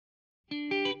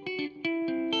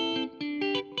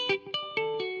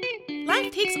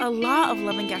Life takes a lot of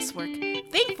love and guesswork.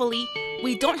 Thankfully,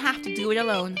 we don't have to do it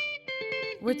alone.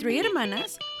 We're three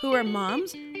hermanas who are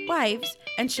moms, wives,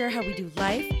 and share how we do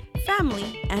life,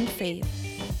 family, and faith.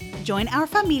 Join our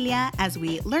familia as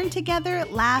we learn together,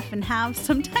 laugh, and have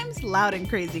sometimes loud and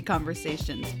crazy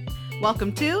conversations.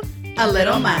 Welcome to A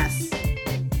Little Mas.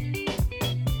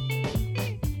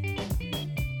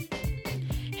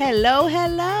 Hello,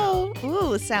 hello.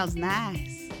 Ooh, sounds nice.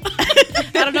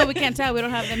 I don't know. We can't tell. We don't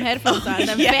have them headphones on.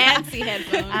 Them fancy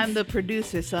headphones. I'm the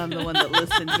producer, so I'm the one that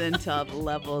listens into all the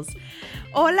levels.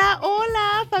 Hola,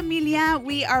 hola, familia.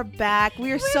 We are back.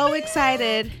 We are so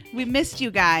excited. We missed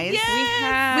you guys. Yes. We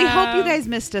have. We hope you guys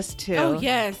missed us too. Oh,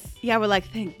 yes. Yeah, we're like,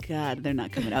 thank God they're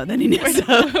not coming out with any new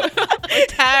episode. We're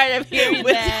tired of hearing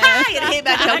We're that. tired of hearing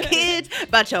about your kids,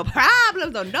 about your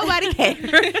problems, don't nobody care.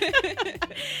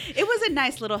 It was a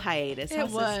nice little hiatus, huh, It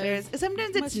was. sisters?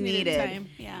 Sometimes it's Much needed needed. time.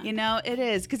 Yeah. You know, it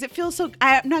is. Because it feels so,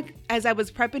 I'm not, as I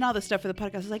was prepping all the stuff for the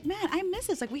podcast, I was like, man, I miss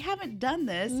this. Like, we haven't done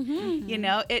this. Mm-hmm. You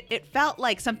know, it felt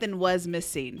like something was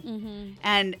missing. Mm-hmm.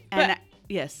 And But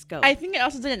yes, go. I think it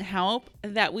also didn't help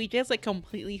that we just like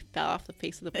completely fell off the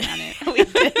face of the planet. We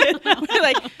did. We're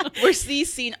like, we're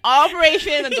ceasing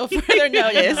operations until further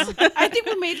notice. I think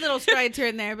we made little strides here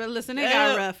and there, but listen, it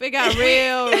got rough. It got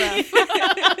real rough.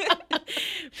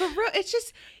 For real, it's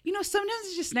just, you know, sometimes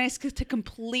it's just nice to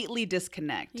completely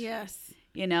disconnect. Yes.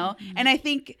 You know, and I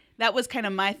think that was kind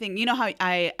of my thing. You know how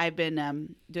I've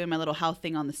been doing my little health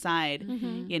thing on the side.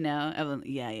 You know,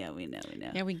 yeah, we know.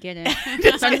 Yeah, we get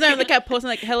it. Sometimes I look at posts and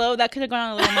like, hello, that could have gone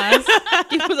on a little months.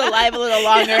 Keep us alive a little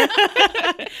longer.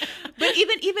 But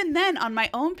even then, on my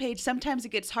own page, sometimes it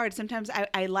gets hard. Sometimes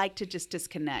I like to just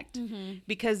disconnect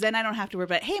because then I don't have to worry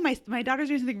about, hey, my daughter's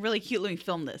doing something really cute. Let me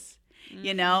film this.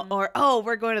 You know, or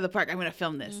we're going to the park. I'm going to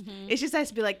film this. It's just nice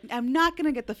to be like, I'm not going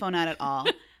to get the phone out at all.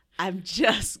 I'm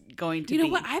just going to. You know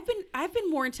what? I've been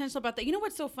more intentional about that. You know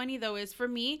what's so funny though is for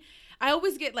me, I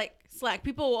always get like slack.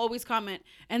 People will always comment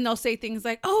and they'll say things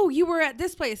like, "Oh, you were at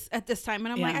this place at this time,"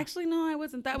 and I'm like, "Actually, no, I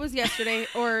wasn't. That was yesterday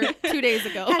or 2 days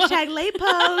ago." Hashtag late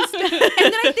post. And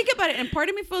then I think about it, and part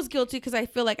of me feels guilty because I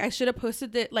feel like I should have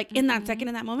posted it like in that second,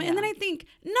 in that moment. And then I think,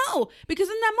 no, because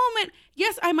in that moment,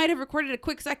 yes, I might have recorded a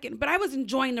quick second, but I was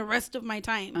enjoying the rest of my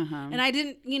time, and I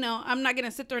didn't. You know, I'm not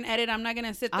gonna sit there and edit. I'm not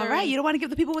gonna sit there. All right, you don't want to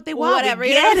give the people what they want. Whatever, We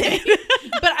get it.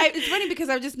 But it's funny because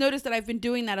I've just noticed that I've been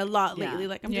doing that a lot lately.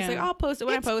 Like I'm just like, I'll post it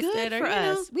when It's I post good it. for Or,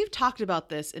 us. We've talked about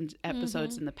this in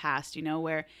episodes in the past, you know,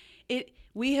 where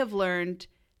we have learned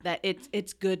that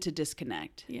it's good to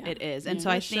disconnect. Yeah. It is. And Yeah, so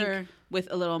I for think sure. with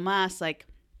A Little Mas, like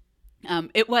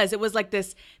it was like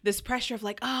this pressure of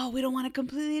like, oh, we don't want to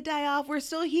completely die off. We're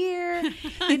still here,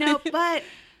 you know, but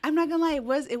I'm not gonna lie,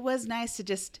 it was nice to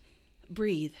just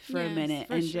breathe for a Yes, minute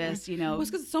for and sure. just, you know. Well, it's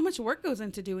because so much work goes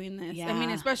into doing this. I mean,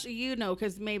 Yeah. especially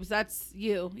because Mabes, that's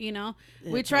you know.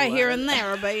 We It's try a here lot. and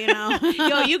there, but you know.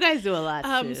 Yo, you guys do a lot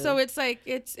too. So it's like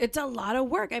it's a lot of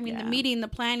work. I mean, the Yeah. meeting, the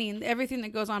planning, everything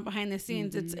that goes on behind the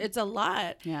scenes, it's a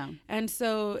lot. Yeah. And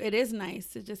so it is nice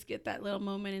to just get that little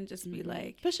moment and just be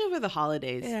like, Especially over the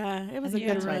holidays. yeah, it I was a think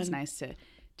good that's why run. it's nice to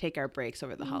take our breaks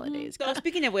over the holidays. So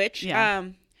speaking of which, Yeah.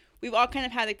 we've all kind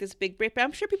of had like this big break, but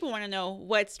I'm sure people want to know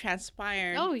what's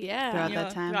transpired. Oh yeah. Throughout you that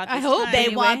know, time. throughout I this hope time. They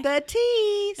Anyway. want the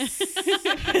teas.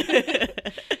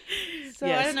 So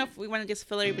Yes. I don't know if we want to just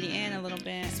fill everybody in a little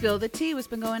bit. Spill the tea. What's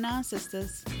been going on,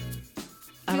 sisters?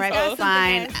 All Who's right, got something,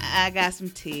 fine. guys? I got some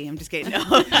tea. I'm just kidding. No.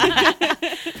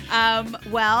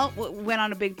 Well, went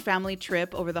on a big family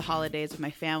trip over the holidays with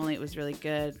my family. It was really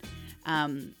good.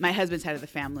 My husband's side of the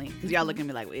family, because y'all looking at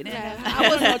me like, wait, I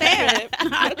wasn't there.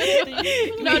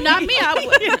 No, not me.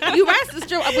 You right,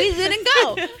 sister. We didn't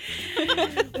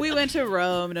go. we went to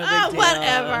Rome. No big deal.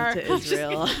 Whatever. To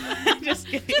Israel. Just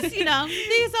kidding. Just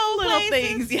these old Little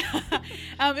places. things,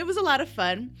 yeah. It was a lot of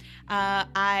fun.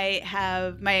 I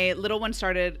have my little one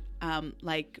started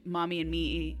like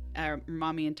mommy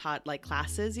and Todd like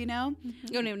classes, you know. You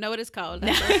don't even know what it's called.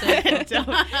 Which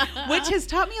has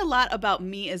taught me a lot about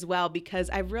me as well, because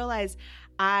I've realized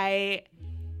I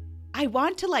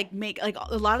want to like make like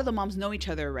a lot of the moms know each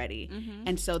other already,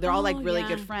 and so they're all like really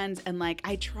good friends, and like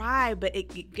I try, but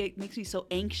it makes me so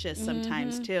anxious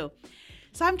sometimes too.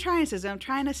 So I'm trying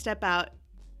to step out,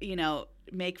 you know,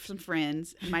 make some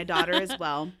friends. My daughter as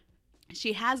well.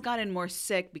 She has gotten more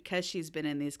sick because she's been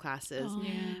in these classes,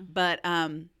 but I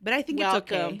think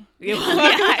Welcome. it's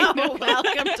okay.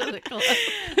 Welcome to the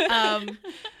club.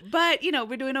 But you know,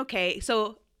 we're doing okay.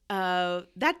 So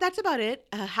that's about it.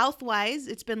 Health wise,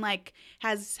 it's been like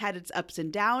has had its ups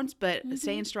and downs, but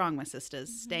staying strong, my sisters,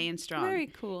 staying strong. Very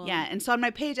cool. Yeah, and so on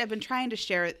my page, I've been trying to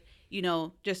share, you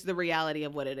know, just the reality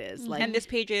of what it is. Like, And this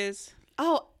page is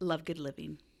Love Good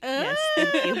Living. Yes,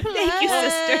 thank you. Thank you,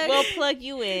 sister. We'll plug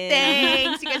you in.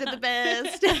 Thanks. You guys are the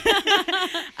best.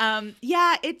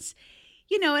 Yeah, it's,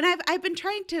 and I've been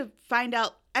trying to find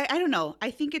out. I don't know.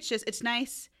 I think it's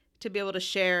nice to be able to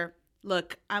share.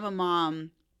 Look, I'm a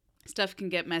mom. Stuff can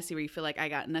get messy where you feel like I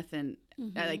got nothing.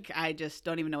 Like I just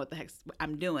don't even know what the heck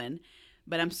I'm doing.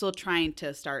 But I'm still trying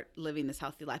to start living this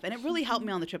healthy life. And it really helped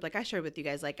me on the trip. Like I shared with you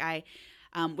guys, like I,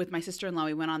 with my sister-in-law,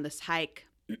 we went on this hike.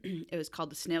 It was called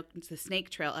the Snake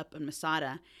Trail up in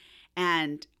Masada.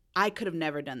 And I could have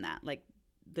never done that like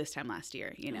this time last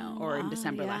year, or in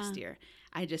December last year.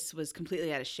 I just was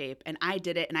completely out of shape. And I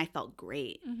did it and I felt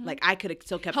great. Like I could have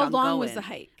still kept on going. How long was the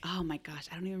hike? Oh my gosh.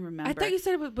 I don't even remember. I thought you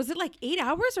said was it like 8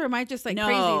 hours or am I just like No,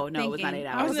 crazy? no, thinking? it was not 8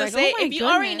 hours. I was like, gonna say, oh my if you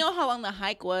already goodness. know how long the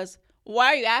hike was, why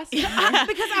are you asking?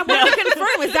 Because I want to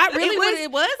confirm. Is that really what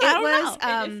it was?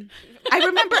 I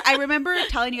don't know. I remember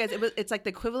telling you guys it's like the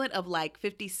equivalent of like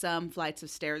 50 some flights of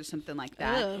stairs or something like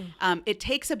that. It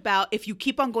takes about, if you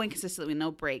keep on going consistently with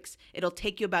no breaks, it'll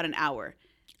take you about an hour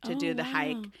to do the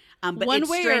hike. But one it's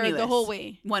way strenuous. or the whole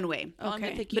way? One way.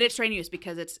 Okay. But it's strenuous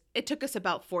because it took us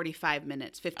about 45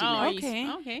 minutes, 50 minutes.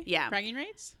 Okay. Yeah. Bragging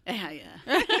rights? Yeah.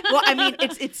 Well, I mean,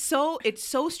 it's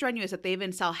so strenuous that they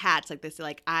even sell hats like this.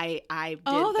 Like I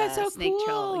did that's the so Snake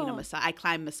cool. Trail, I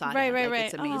climbed Masada. Right.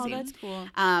 It's amazing. Oh, that's cool.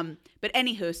 But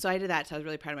anywho, so I did that. So I was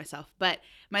really proud of myself. But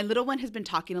my little one has been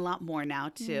talking a lot more now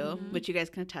too, which you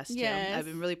guys can attest to. I've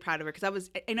been really proud of her because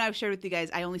I've shared with you guys,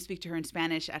 I only speak to her in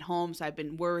Spanish at home. So I've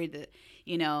been worried that,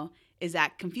 is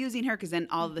that confusing her? Because then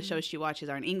all of the shows she watches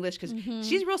are in English. Because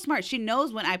she's real smart. She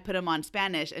knows when I put them on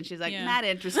Spanish, and she's like, not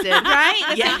interested. Right?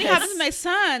 The same thing happens with my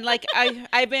son. Like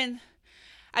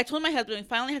I told my husband we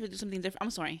finally have to do something different.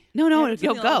 I'm sorry. No,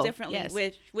 you'll go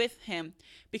differently with him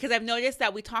because I've noticed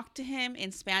that we talk to him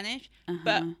in Spanish,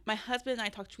 but my husband and I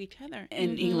talk to each other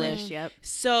in English. Yep.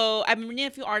 So I've been reading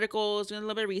a few articles, doing a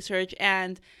little bit of research,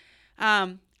 and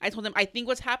I told him I think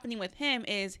what's happening with him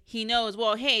is he knows.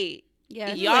 Well, hey.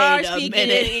 Yeah. Y'all speaking in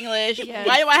English. Yes.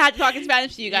 Why do I have to talk in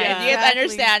Spanish to you guys? Yeah, you guys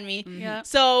understand me. Yeah.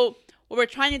 So what we're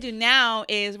trying to do now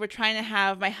is we're trying to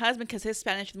have my husband, because his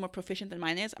Spanish is more proficient than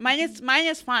mine is. Mine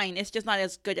is fine. It's just not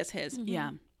as good as his.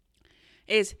 Yeah.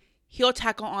 Is he'll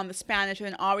tackle on the Spanish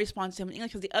and I'll respond to him in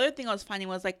English. Because the other thing I was finding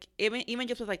was like even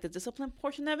just with like the discipline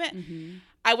portion of it,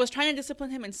 I was trying to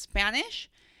discipline him in Spanish.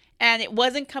 And it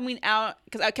wasn't coming out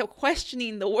because I kept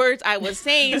questioning the words I was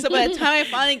saying. So by the time I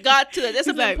finally got to the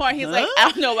discipline part, he's like, I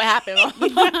don't know what happened.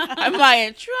 Am I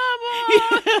in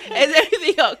trouble? Is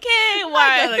everything okay?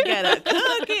 Why? I gotta get a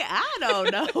cookie. I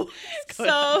don't know.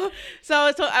 So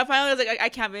I finally was like,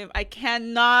 I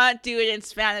cannot do it in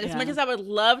Spanish. As much as I would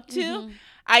love to,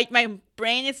 my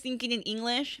brain is thinking in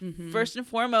English first and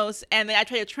foremost. And then I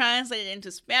try to translate it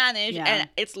into Spanish and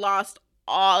it's lost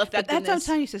all effectiveness. But that's what I'm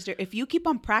telling you, sister. If you keep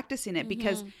on practicing it,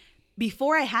 because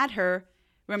before I had her,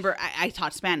 remember, I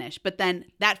taught Spanish, but then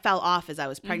that fell off as I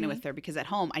was pregnant with her because at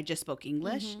home I just spoke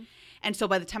English. And so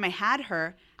by the time I had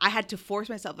her, I had to force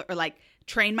myself or like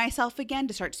train myself again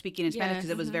to start speaking in Spanish because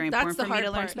it was very important for me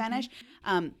to learn Spanish.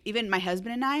 Even my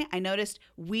husband and I noticed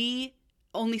we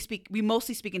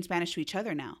mostly speak in Spanish to each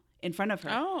other now. In front of her.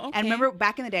 Oh, okay. And remember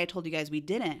back in the day I told you guys we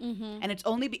didn't. And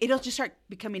it'll just start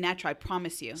becoming natural, I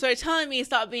promise you. So you're telling me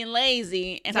stop being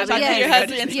lazy and Stop start talking to being your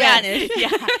lazy. husband in Yes.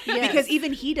 Spanish. Yeah. Because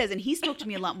even he does, and he spoke to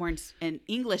me a lot more in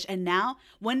English. And now,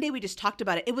 one day we just talked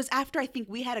about it. It was after I think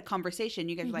we had a conversation.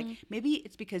 You guys were like, maybe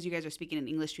it's because you guys are speaking in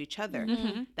English to each other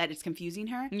that it's confusing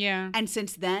her. Yeah. And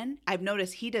since then, I've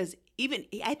noticed he does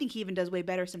I think he even does way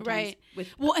better sometimes. Right.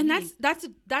 And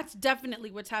that's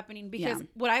definitely what's happening because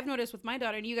what I've noticed with my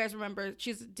daughter, and you guys remember,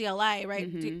 she's DLI,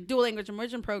 right? Dual Language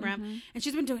Immersion Program. And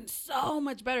she's been doing so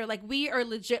much better. Like we are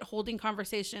legit holding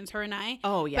conversations, her and I.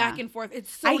 Oh, yeah. Back and forth.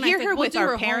 It's so nice. I hear her we'll with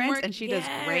our parents homework. and she does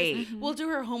great. We'll do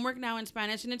her homework now in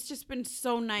Spanish and it's just been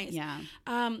so nice. Yeah.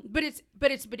 But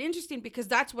it's been interesting because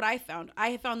that's what I found. I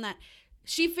have found that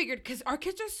she figured, because our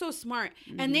kids are so smart,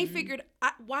 and they figured,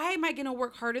 why am I going to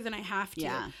work harder than I have to?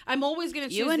 Yeah. I'm always going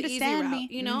to choose the easy route. Me.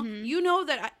 You know, you know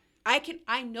that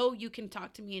I know you can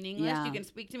talk to me in English. Yeah. You can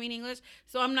speak to me in English.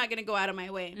 So I'm not going to go out of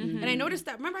my way. And I noticed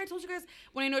that. Remember I told you guys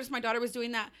when I noticed my daughter was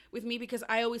doing that with me because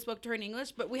I always spoke to her in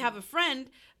English, but we have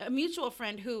a mutual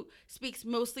friend who speaks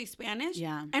mostly Spanish.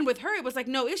 Yeah. And with her, it was like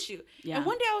no issue. Yeah. And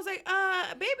one day I was like,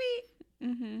 baby,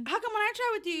 how come when I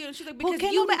try with you? And she's like, because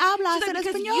you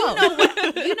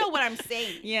know what I'm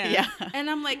saying. Yeah. And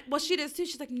I'm like, well, she does too.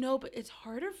 She's like, no, but it's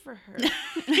harder for her. And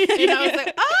I was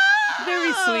like, oh,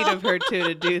 very sweet of her too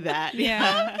to do that.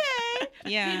 Yeah. Okay.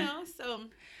 Yeah. So.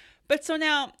 But so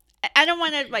now, I don't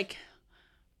want to like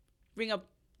bring up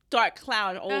dark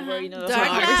cloud over, you know, the Dark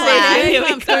whole cloud. conversation. Here we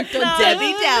Dark cloud.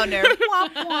 Debbie Downer.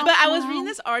 But I was reading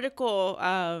this article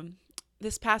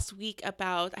this past week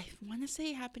about, I want to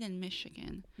say it happened in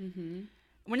Michigan. Mm-hmm.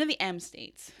 One of the M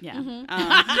states. Yeah. Which Okay,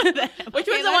 one's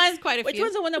the that's one? quite a Which few.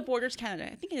 one's the one that borders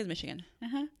Canada? I think it is Michigan.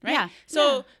 Uh-huh. Right? Yeah.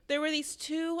 So there were these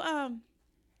two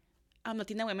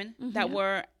Latina women that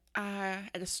were at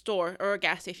a store or a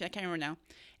gas station, I can't remember now,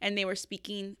 and they were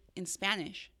speaking in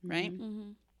Spanish, right?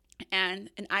 And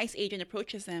an ICE agent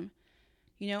approaches them,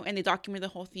 you know, and they document the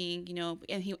whole thing, you know,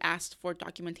 and he asked for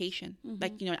documentation,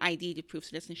 like, you know, an ID to prove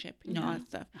citizenship, you know, all that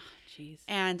stuff. Jeez.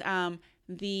 And I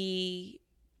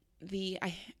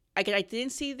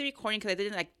didn't see the recording because I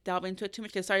didn't like delve into it too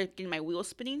much. I started getting my wheels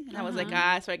spinning, and I was like,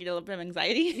 I started getting a little bit of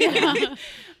anxiety.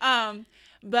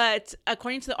 But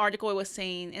according to the article, it was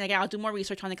saying, and again, I'll do more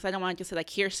research on it because I don't want to just say like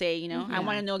hearsay, you know. I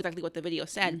want to know exactly what the video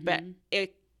said, but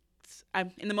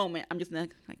I'm in the moment. I'm just gonna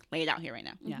like lay it out here right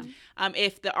now. Yeah.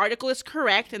 If the article is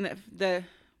correct and the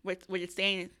what it's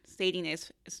stating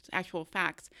is actual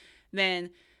facts, then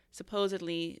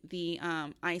supposedly the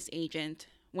ICE agent,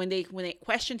 when they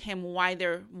questioned him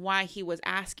why he was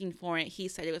asking for it, he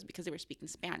said it was because they were speaking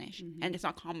Spanish, and it's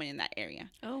not common in that area.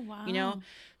 Oh wow. You know,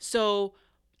 so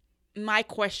my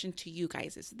question to you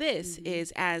guys is this: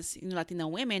 is as you know, Latina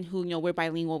women who, you know, we're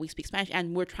bilingual, we speak Spanish,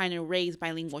 and we're trying to raise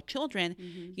bilingual children.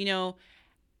 You know,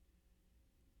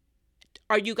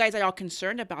 are you guys at all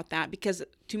concerned about that? Because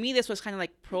to me, this was kind of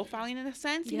like profiling in a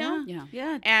sense, you know.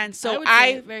 Yeah. And so would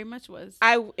say it very much was.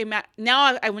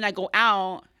 Now when I go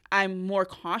out, I'm more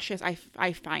cautious.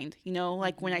 I find, you know,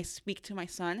 like when I speak to my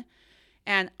son,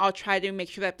 and I'll try to make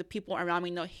sure that the people around me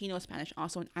know he knows Spanish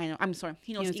also, and I know. I'm sorry,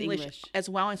 he knows English as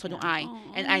well, and so do I,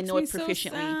 and I know it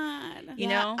proficiently. So you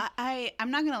know,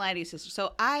 I'm not gonna lie to you, sister.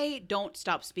 So I don't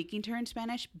stop speaking to her in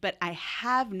Spanish, but I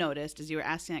have noticed, as you were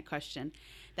asking that question,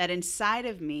 that inside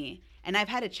of me, and I've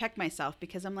had to check myself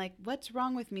because I'm like, what's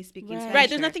wrong with me speaking Spanish? Right,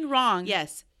 there's nothing wrong.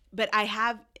 Yes, but I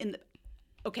have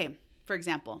okay, for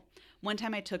example, one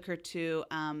time I took her to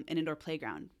an indoor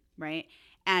playground, right?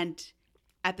 And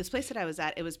at this place that I was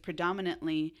at, it was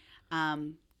predominantly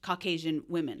Caucasian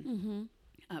women.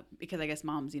 Because I guess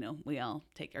moms, you know, we all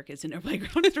take our kids to indoor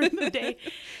playgrounds during the day.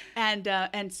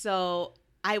 And so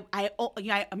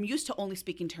I'm used to only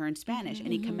speaking to her in Spanish,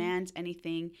 any commands,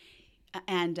 anything.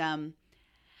 And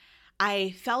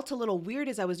I felt a little weird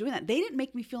as I was doing that. They didn't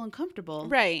make me feel uncomfortable.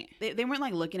 Right. They weren't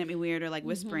like looking at me weird or like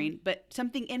whispering, but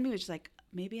something in me was just like,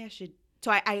 maybe I should.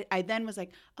 So I then was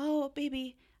like, oh,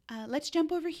 baby, let's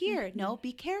jump over here. No,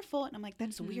 be careful. And I'm like,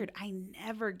 that's weird. I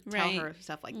never tell her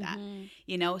stuff like that,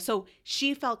 you know? So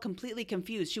she felt completely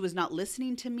confused. She was not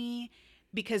listening to me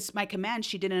because my commands,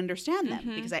 she didn't understand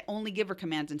them because I only give her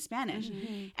commands in Spanish.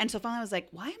 And so finally I was like,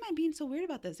 why am I being so weird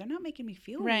about this? They're not making me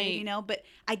feel weird, you know? But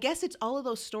I guess it's all of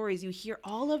those stories. You hear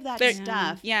all of that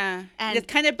stuff. Yeah. And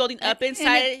it's kind of building up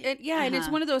inside. And it's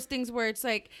one of those things where it's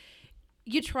like,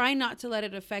 you try not to let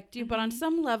it affect you, but on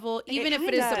some level, even if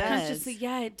it is subconsciously,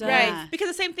 it does. Right. Because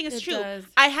the same thing is true.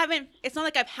 It's not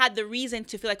like I've had the reason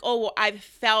to feel like, oh, well, I've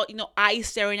felt, you know, eyes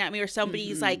staring at me, or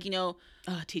somebody's like, you know,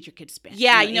 teach your kids Spanish.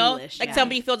 Yeah, you know, English, like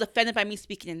somebody feels offended by me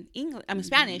speaking in English. I'm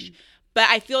Spanish. But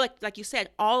I feel like you said,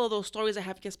 all of those stories that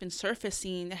have just been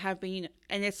surfacing, that have been, you know,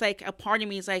 and it's like a part of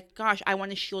me is like, gosh, I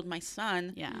want to shield my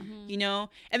son. Yeah. You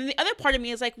know? And then the other part of me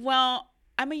is like, well,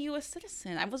 I'm a U.S.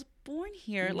 citizen. I was born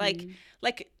here. Like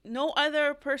no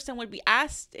other person would be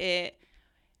asked it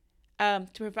to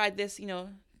provide this, you know,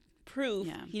 proof,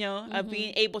 you know, of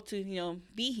being able to, you know,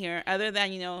 be here, other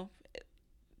than, you know,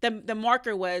 the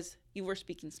marker was you were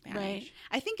speaking Spanish. Right.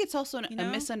 I think it's also a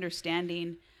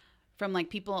misunderstanding from like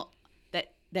people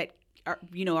that are,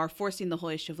 you know, are forcing the whole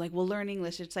issue of like, well, learn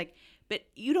English. It's like, but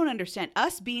you don't understand.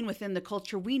 Us being within the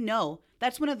culture, we know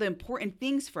that's one of the important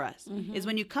things for us is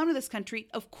when you come to this country,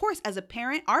 of course, as a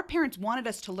parent, our parents wanted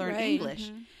us to learn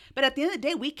English. But at the end of the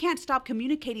day, we can't stop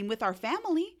communicating with our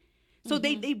family. So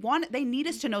they need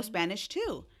us to know Spanish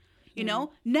too. You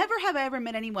know, never have I ever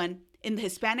met anyone in the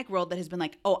Hispanic world that has been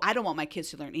like, oh, I don't want my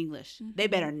kids to learn English. They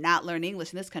better not learn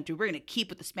English in this country. We're going to keep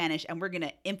with the Spanish and we're going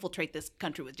to infiltrate this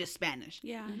country with just Spanish.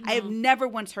 Yeah. I have never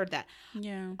once heard that.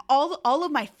 Yeah. All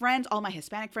of my friends, all my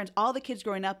Hispanic friends, all the kids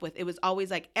growing up with, it was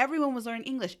always like everyone was learning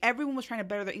English. Everyone was trying to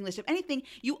better their English. If anything,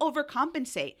 you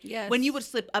overcompensate. Yes. When you would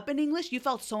slip up in English, you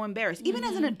felt so embarrassed. Even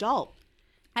as an adult.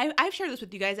 I've shared this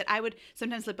with you guys that I would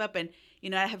sometimes slip up and, You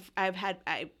know, I've had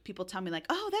people tell me like,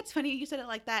 "Oh, that's funny. You said it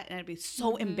like that," and I'd be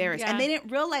so embarrassed. Yeah. And they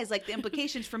didn't realize like the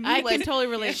implications for me I was, can totally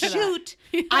relate to that. shoot,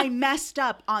 I messed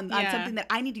up on something that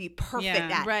I need to be perfect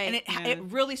Yeah. at. Right. And it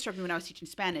really struck me when I was teaching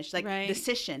Spanish, like Right.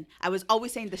 decision. I was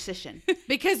always saying decision.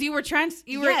 Because you were and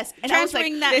I was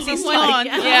transferring like, that this from is one. fun.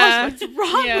 Yeah. Yeah. What's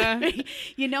wrong Yeah. with me?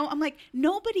 You know, I'm like,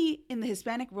 nobody in the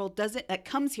Hispanic world that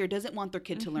comes here doesn't want their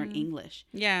kid to learn English.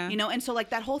 Yeah. You know, and so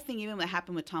like that whole thing, even what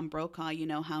happened with Tom Brokaw, you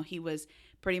know, how he was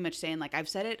pretty much saying like, I've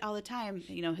said it all the time,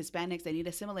 you know, Hispanics, they need to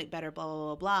assimilate better, blah,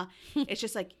 blah, blah, blah. It's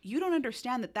just like, you don't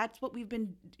understand that that's what we've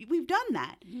done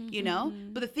that, you know?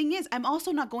 But the thing is, I'm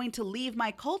also not going to leave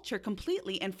my culture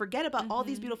completely and forget about all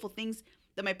these beautiful things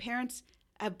that my parents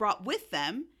have brought with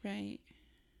them. Right.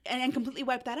 And completely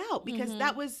wipe that out because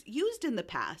that was used in the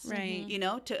past, Right. you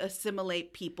know, to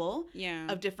assimilate people Yeah.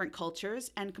 of different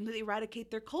cultures and completely eradicate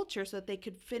their culture so that they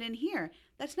could fit in here.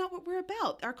 That's not what we're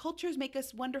about. Our cultures make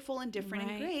us wonderful and different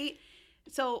and Right. great.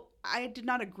 So I did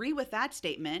not agree with that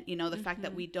statement, you know, the fact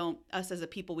that us as a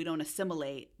people, we don't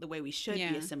assimilate the way we should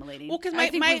Yeah. be assimilating. Well, because I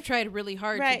think my we've tried really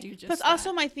hard right. to do just Plus, that.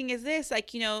 also my thing is this: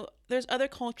 like, you know, there's other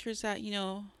cultures that, you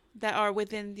know, that are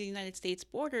within the United States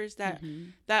borders that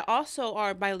also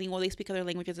are bilingual. They speak other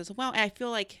languages as well, and I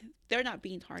feel like they're not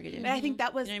being targeted. But I think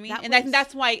that was, You know what I mean? that And I think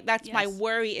was- that's my yes.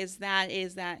 worry is that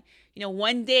you know,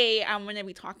 one day I'm gonna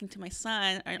be talking to my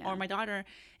son or my daughter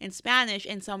in Spanish,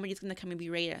 and somebody's gonna come and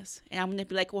berate us, and I'm gonna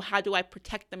be like, well, how do I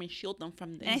protect them and shield them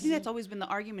from this? And I think that's always been the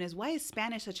argument is why is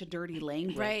Spanish such a dirty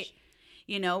language? Right.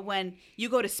 You know, when you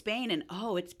go to Spain and,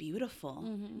 oh, it's beautiful.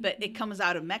 But it comes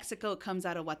out of Mexico, it comes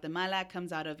out of Guatemala, it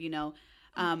comes out of, you know,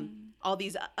 all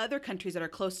these other countries that are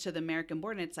close to the American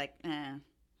border. And it's like,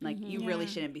 like you really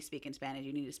shouldn't be speaking Spanish.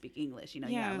 You need to speak English. You know,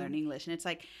 you gotta learn English. And it's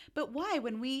like, but why?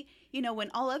 When we, you know, when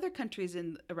all other countries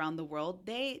around the world,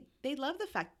 they love the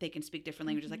fact that they can speak different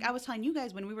languages. Like I was telling you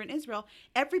guys when we were in Israel,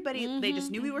 everybody, they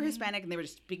just knew we were Hispanic and they were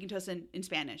just speaking to us in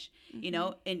Spanish, you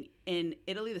know, in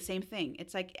Italy, the same thing.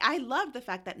 It's like, I love the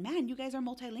fact that, man, you guys are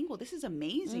multilingual. This is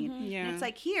amazing. Yeah. And it's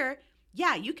like here,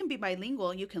 yeah, you can be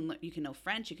bilingual. You can know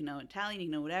French, you can know Italian, you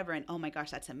can know whatever. And oh my gosh,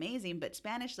 that's amazing. But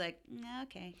Spanish, like,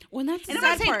 okay. When that's the And I'm not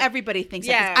sad saying part. everybody thinks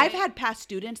that. 'Cause I've had past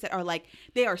students that are like,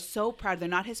 they are so proud. They're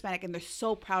not Hispanic and they're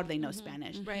so proud they know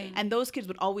Spanish. Right. And those kids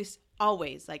would always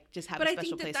like just have But a I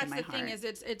special think that place that's in my the heart. thing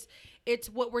is it's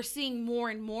what we're seeing more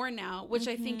and more now, which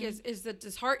I think is the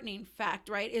disheartening fact,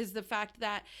 right? Is the fact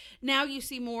that now you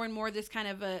see more and more this kind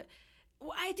of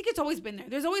well, I think it's always been there.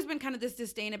 There's always been kind of this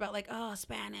disdain about like, oh,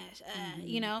 Spanish,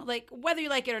 you know, like whether you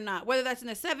like it or not, whether that's in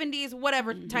the 70s,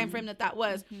 whatever time frame that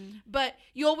was. But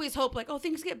you always hope like, oh,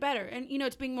 things get better. And, you know,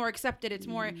 it's being more accepted. It's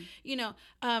more, you know,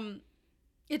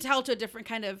 it's held to a different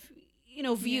kind of, you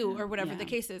know, view or whatever the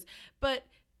case is. But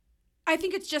I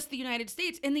think it's just the United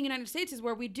States. In the United States is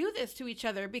where we do this to each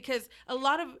other because a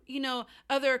lot of, you know,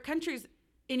 other countries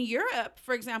in Europe,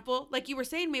 for example, like you were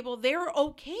saying, Mabel, they're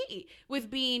okay with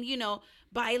being, you know,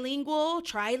 bilingual,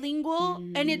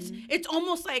 trilingual. And it's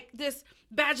almost like this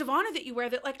badge of honor that you wear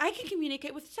that like I can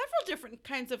communicate with several different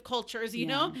kinds of cultures, you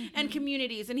know, and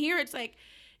communities. And here it's like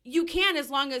you can as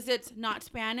long as it's not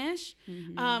Spanish.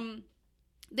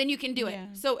 Then you can do it.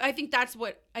 So I think that's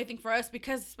what I think for us,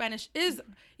 because Spanish is,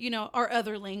 you know, our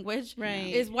other language, Right.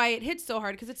 is why it hits so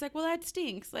hard. Because it's like, well, that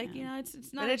stinks. Like, you know, it's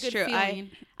not But a it's good true. feeling.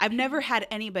 I've never had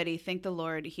anybody, thank the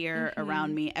Lord, here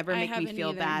around me ever I make me haven't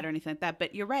feel either. bad or anything like that.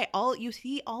 But you're right. You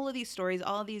see all of these stories,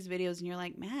 all of these videos, and you're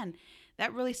like, man,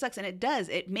 that really sucks. And it does.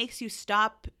 It makes you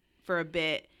stop for a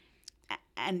bit,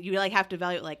 and you like have to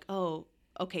evaluate, like, oh,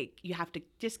 okay, you have to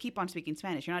just keep on speaking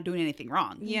Spanish. You're not doing anything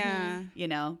wrong. Yeah. You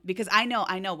know, because I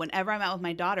know whenever I'm out with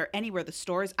my daughter, anywhere, the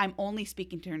stores, I'm only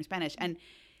speaking to her in Spanish. And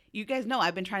you guys know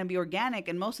I've been trying to be organic,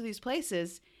 and most of these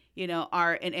places, you know,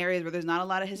 are in areas where there's not a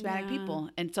lot of Hispanic people.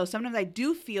 And so sometimes I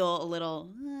do feel a little,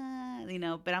 you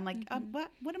know, but I'm like,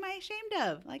 what am I ashamed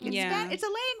of? Like, it's, it's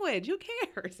a language. Who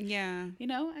cares? Yeah. You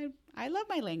know, I love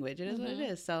my language. It is what it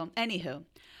is. So anywho,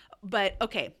 but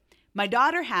okay. My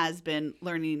daughter has been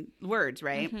learning words,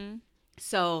 right?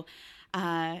 So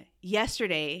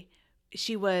yesterday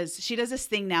she does this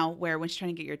thing now where when she's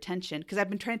trying to get your attention, because I've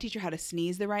been trying to teach her how to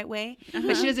sneeze the right way,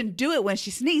 but she doesn't do it when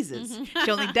she sneezes.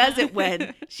 She only does it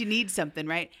when she needs something,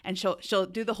 right? And she'll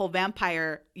do the whole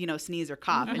vampire, you know, sneeze or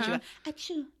cough, and she'll go,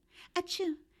 achoo,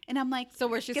 achoo. And I'm like, so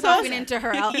where she's "¿Qué coughing pasa?" into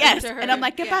her Yes. into her, And I'm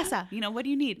like, ¿Qué yeah, pasa? You know, what do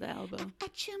you need? the elbow.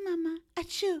 Achoo, mama,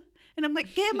 achoo. And I'm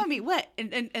like, ¿Qué, mami? What?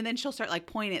 And then she'll start like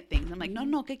pointing at things. I'm like, no,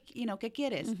 ¿qué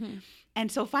quieres? And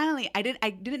so finally, I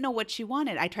didn't know what she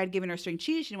wanted. I tried giving her string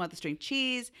cheese. She didn't want the string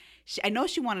cheese. I know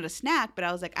she wanted a snack, but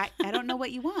I was like, I don't know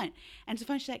what you want. And so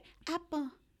finally she's like, apple,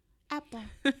 apple.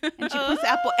 And she puts the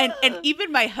apple. And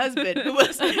even my husband, who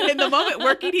was in the moment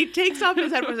working, he takes off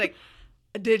his headphones like,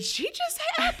 did she just say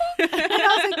apple? And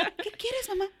I was like, ¿Qué quieres,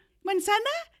 mamá?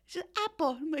 Manzana? She's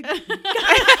apple. I'm like, but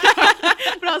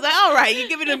I was like, all right, you're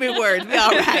giving me words. Be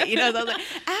all right. You know, so I was like,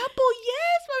 apple,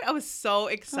 yes. Mom. I was so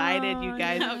excited, you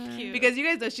guys. How cute. Because you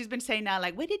guys know she's been saying now,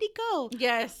 like, where did he go?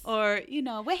 Yes. Or, you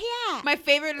know, where he at? My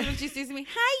favorite is when she sees me,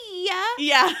 hiya.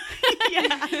 Yeah.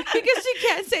 Yeah. Because she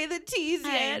can't say the T's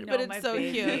yet, but my it's so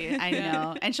baby. cute. I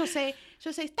know. And she'll say,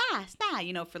 está,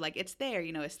 you know, for like, it's there,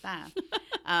 you know, está.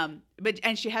 And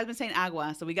she has been saying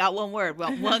agua, so we got one word,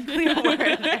 one clear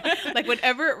word. Like,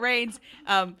 whenever it rains,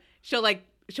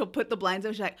 she'll put the blinds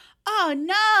up, she's like, oh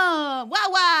no,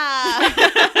 wawa.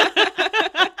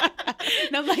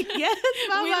 And I'm like, yes,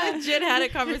 mama. We legit had a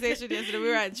conversation yesterday. We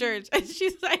were at church, and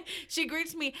she's like, she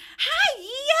greets me,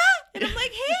 hiya, and I'm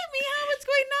like, hey, Mija, what's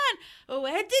going on?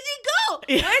 Where did he go?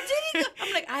 Where did he go?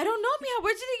 I'm like, I don't know, Mija.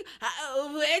 Where did he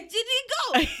go? Where did he go?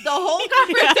 The whole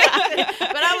conversation.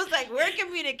 But I was like, we're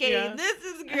communicating. Yeah. This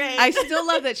is great. I still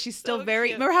love that she's still So very.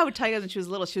 cute. Remember how I would tell you guys when she was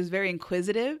little, she was very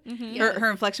inquisitive. Her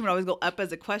inflection would always go up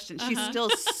as a question. She's still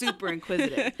super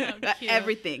inquisitive about cute.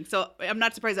 everything. So I'm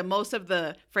not surprised that most of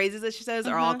the phrases that she says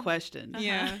are all questions.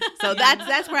 Yeah. So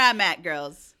that's where I'm at,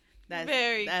 girls. That's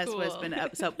Very That's what's cool. been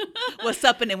up. So what's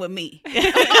upping with me?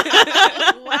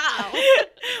 Wow.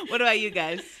 What about you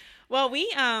guys? Well, we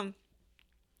I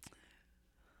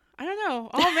don't know.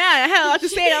 Oh man, I had a lot to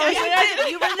say.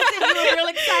 You were real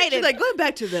excited. She's like, going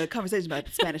back to the conversation about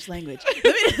the Spanish language.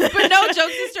 But no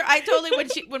joke, sister. I totally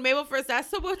when Mabel first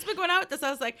asked, so what's been going on with this? I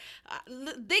was like,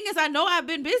 the thing is, I know I've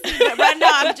been busy, but right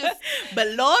now I'm just. But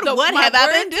Lord, So what my have I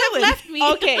been words have doing? left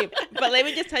me. Okay, but let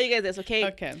me just tell you guys this, okay?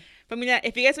 Okay. I mean,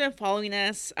 if you guys have been following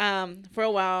us for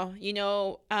a while, you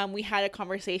know, we had a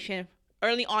conversation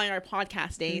early on in our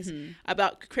podcast days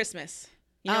about Christmas,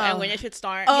 you know, and when it should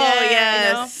start. Oh, Yes.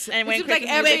 yes. And when It seems like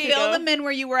Christmas every- music should Fill go. them in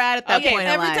where you were at that Okay, point in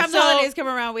Every life. time the So, holidays come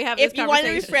around, we have this If you want a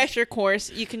conversation. refresher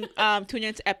course, you can tune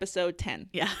into episode 10.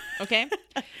 Yeah. Okay?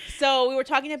 So we were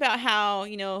talking about how,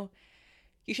 you know,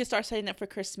 you should start setting up for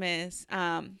Christmas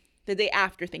the day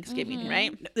after Thanksgiving,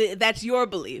 right? That's your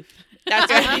belief.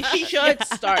 That's when you should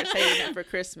start setting up for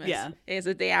Christmas. Yeah. Is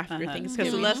the day after Because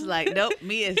Thanksgiving. Celeste's like, nope,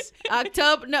 me is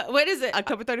October. No, what is it?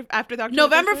 October 30th after the October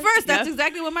November 31st? 1st. That's Yeah.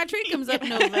 exactly when my tree comes up.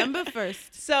 November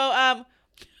 1st. So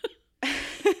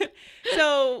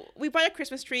so we bought a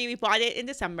Christmas tree. We bought it in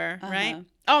December, right?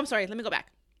 Oh, I'm sorry. Let me go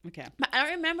back. Okay. But I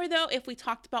don't remember though if we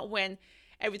talked about when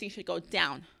everything should go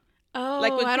down. Oh,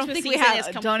 Like when I don't Christmas think we season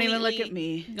have. is Don't even look at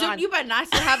completely me. gone. You better not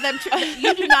still have them.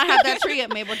 You do not have that tree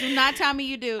yet, Mabel. Do not tell me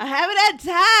you do. I haven't had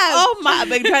time. Oh my! I've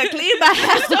been trying to clean my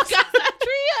house. Still got that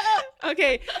tree up.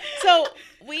 Okay, so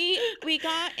we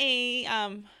got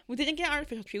a we didn't get an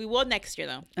artificial tree. We will next year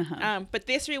though. But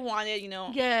this year we wanted, you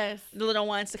know, Yes. the little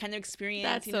ones to kind of experience,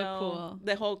 That's you so know, cool.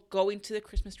 the whole going to the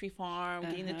Christmas tree farm,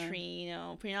 getting the tree, you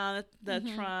know, putting on the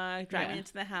truck, driving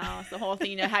into the house, the whole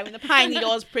thing, you know, having the pine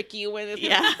needles prick you when the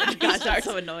Gosh, tree that's starts,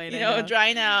 so annoying. you I know,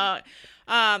 drying out.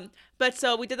 But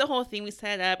so we did the whole thing. We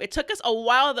set it up. It took us a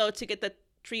while though to get the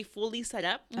tree fully set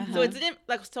up. So it didn't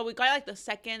so we got it like the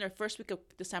second or first week of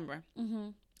December.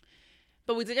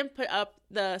 But we didn't put up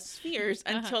the spheres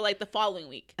until like the following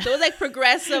week. So it was like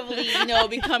progressively, you know,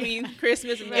 becoming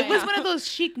Christmas. And It was one of those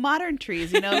chic modern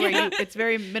trees, you know, where it's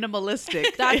very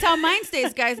minimalistic. That's how mine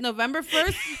stays, guys. November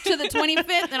 1st to the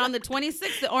 25th, and on the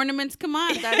 26th, the ornaments come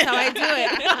on. That's how I do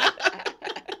it.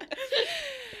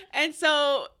 And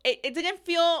so it didn't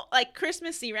feel like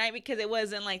Christmassy, right? Because it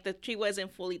wasn't like the tree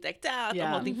wasn't fully decked out, the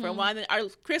whole thing for a while. And then our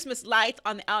Christmas lights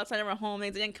on the outside of our home,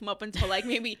 they didn't come up until like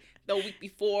maybe the week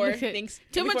before.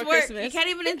 Too much work. Christmas. You can't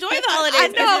even enjoy the holidays. I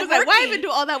know. I was like, why working. even do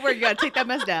all that work? You gotta take that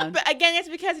mess down. But again, it's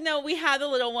because, you know, we have the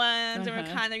little ones and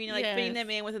we're kind of, you know, like fitting them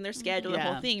in within their schedule, the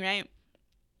whole thing, right?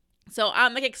 So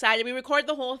I'm like excited. We recorded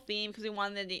the whole theme because we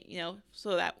wanted it, you know,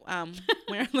 so that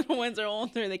when our little ones are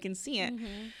older, they can see it.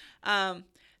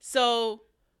 So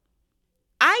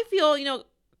I feel, you know,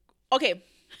 okay,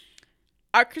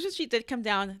 our Christmas tree did come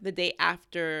down the day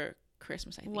after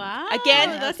Christmas, I think. Wow.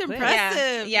 Again, that's quick.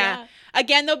 impressive. Yeah.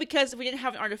 Again, though, because we didn't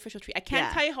have an artificial tree. I can't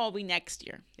Yeah. tell you how it'll be next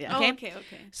year. Yeah. Okay. Okay.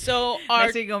 So our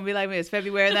Next year you're gonna be like me. It's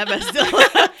February, that mess still.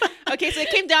 okay, so it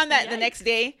came down the next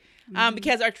day,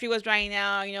 because our tree was drying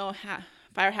out. You know,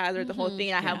 fire hazard, the whole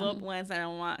thing. I have little ones. I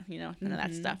don't want, you know, none of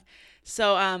that stuff.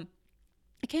 So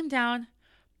it came down,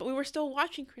 but we were still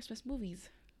watching Christmas movies.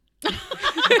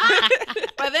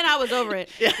 But then I was over it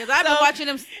because I've been watching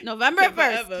them November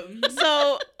 1st.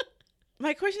 So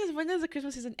my question is, when does the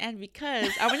Christmas season end? Because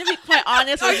I'm going to be quite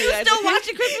honest Are with you you guys. still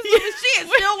watching Christmas movies? She is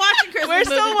still watching Christmas We're movies.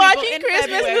 still people, watching in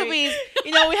Christmas February. movies.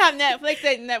 You know, we have Netflix.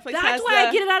 And Netflix That's has why I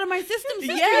the- get it out of my system.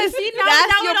 Sister. Yes, See, now,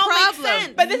 that's now your it all problem. makes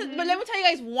sense. But let me tell you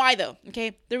guys why though.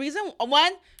 Okay, the reason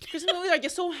one, Christmas movies are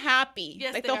just so happy.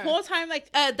 Yes, like they the are. whole time,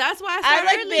 like That's why I've I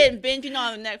like started been binging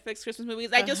on Netflix Christmas movies.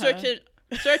 I just Uh-huh.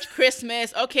 search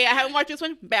Christmas. Okay, I haven't watched this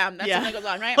one. Bam, that's Yeah. when it goes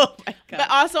on, right? Oh my God. But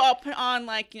also I'll put on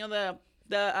like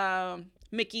the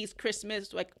Mickey's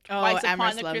Christmas, like Twice Upon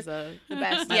Amherst the loves Christmas. those. The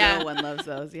best. My Yeah. little one loves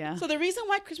those. Yeah. So the reason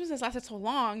why Christmas has lasted so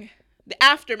long, the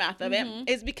aftermath of Mm-hmm. it,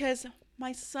 is because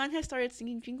my son has started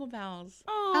singing Jingle Bells.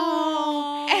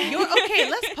 Oh. Okay,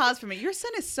 let's pause for a minute. Your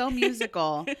son is so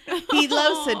musical. He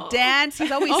loves to dance.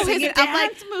 He's always his singing. I'm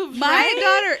like, dance moves, my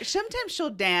right? daughter, sometimes she'll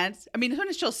dance. I mean,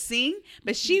 sometimes she'll sing,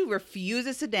 but she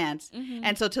refuses to dance.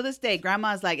 And so to this day,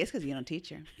 grandma's like, it's because you don't teach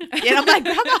her. And I'm like,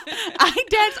 Grandma, I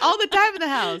dance all the time in the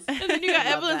house. And then you got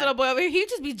Love Evelyn's that. little boy over here. He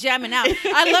just be jamming out.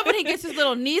 I love when he gets his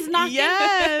little knees knocked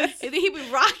Yes. in. And then he be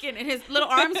rocking and his little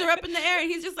arms are up in the air and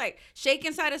he's just like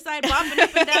shaking side to side, bopping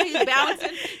up and down. He's bouncing.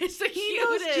 It's the He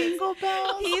knows cutest. Jingle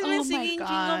Bells. He's been Oh my singing Jingle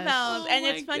gosh. Bells, Oh and my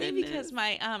it's funny goodness. because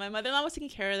my my mother-in-law was taking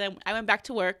care of them. I went back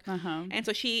to work, Uh-huh. and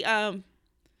so she sorry,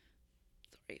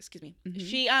 excuse me, Mhm.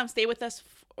 she stayed with us,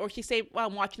 or she stayed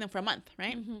watching them for a month,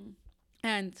 right?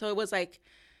 And so it was like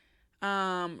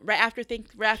right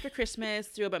after Christmas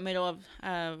through about middle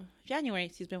of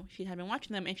January, she had been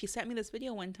watching them, and she sent me this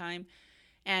video one time.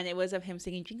 And it was of him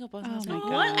singing Jingle Bells. And I was Oh like, my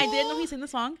what? I gosh. didn't know he sang the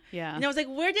song. Yeah. And I was like,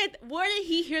 where did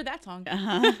he hear that song?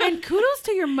 Uh-huh. And kudos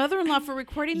to your mother-in-law for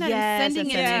recording that and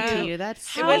sending it to you.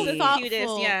 That's It How was sweet. the thoughtful.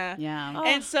 cutest, yeah. Yeah. Oh.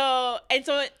 And so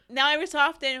now every so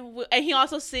often, and he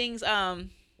also sings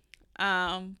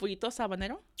Burrito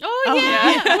Sabanero. Oh, Oh,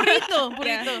 yeah. yeah. Burrito.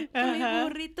 Burrito. Yeah. Uh-huh.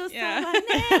 Burrito Yeah.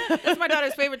 sabanero. That's my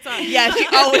daughter's favorite song. Yeah, she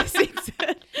always sings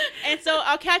it. And so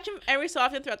I'll catch him every so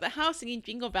often throughout the house singing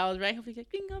Jingle Bells, right? He'll be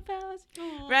like, Jingle Bells,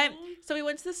 right? So we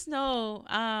went to the snow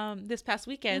this past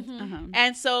weekend. Uh-huh.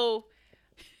 And so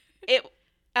it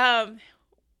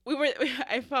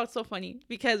I felt so funny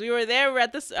because we were there, we're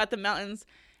at the mountains,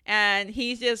 and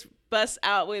he just busts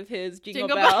out with his Jingle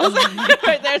Bells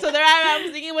right there. So there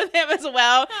I'm singing with him as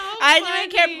well. How I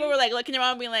didn't care, funny. but we were like looking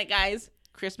around being like, guys,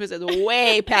 Christmas is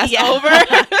way past Yeah. over.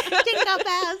 Jingle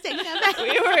bells, jingle bells.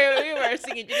 we were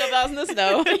singing Jingle Bells in the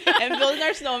snow and building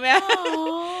our snowman.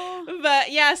 Aw.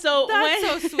 But yeah, so That's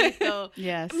when so sweet, though.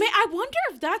 Yes. Man, I wonder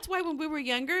if that's why when we were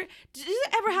younger, did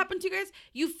it ever happen to you guys?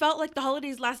 You felt like the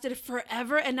holidays lasted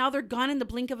forever and now they're gone in the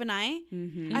blink of an eye?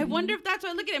 Mm-hmm. I wonder if that's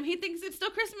why. Look at him. He thinks it's still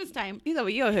Christmas time. He's over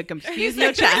you confuse He's your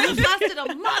like, child. Christmas lasted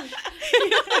a month.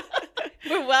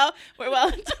 we're well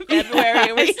into February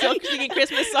and we're still singing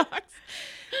Christmas songs.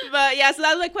 But yeah, so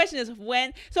that was my question is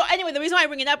when. So anyway, the reason why I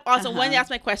bring it up also one, that's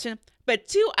my question. But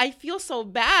two, I feel so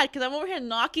bad because I'm over here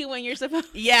knocking when you're supposed.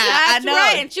 Yeah, That's I know.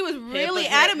 right. And she was really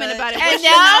Hypocrite, adamant but- about it. And was she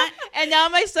now, not? and now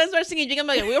my son starts singing Jingle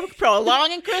Bells. We're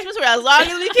prolonging Christmas for as long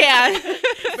as we can. So Bring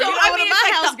it I over mean, to my it's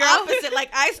like house, the girl. opposite. Like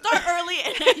I start early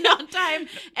and end on time,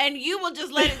 and you will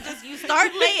just let it. You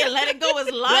start late and let it go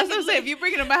as long That's as what I'm saying. If you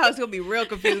bring it to my house, he'll be real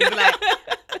confused. He'll be like,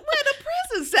 where the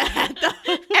presents at?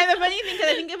 And the funny thing, because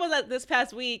I think it was this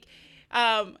past week,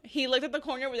 he looked at the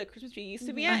corner where the Christmas tree used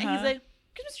to be at, and he's Uh-huh. like,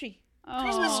 Christmas tree.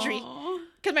 Christmas tree. Aw.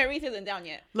 Because my wreath isn't down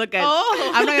yet. Look at.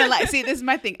 Oh. I'm not gonna lie. See, this is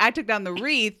my thing. I took down the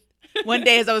wreath one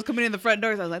day as I was coming in the front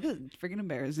doors. I was like, this is freaking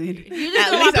embarrassing. You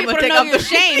just don't want people to know your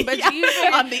shame, but you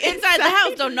on the inside the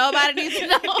house don't know about it. Needs to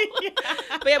know.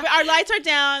 But yeah, our lights are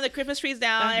down, the Christmas tree's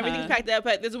down, Uh-huh. everything's packed up.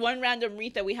 But there's one random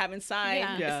wreath that we have inside.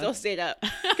 Yeah. It Yeah. still stayed up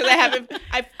because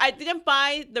I didn't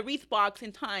buy the wreath box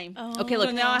in time. Okay, look,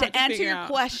 So now I have to to answer figure your out.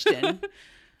 question, if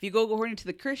you go according to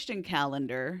the Christian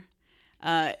calendar,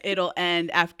 it'll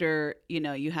end after,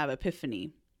 you have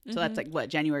Epiphany. So that's like what,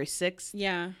 January 6th?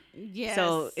 Yeah. Yes.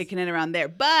 So it can end around there.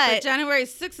 But But January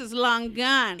 6th is long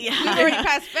gone. Yeah. We've already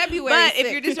passed February. but if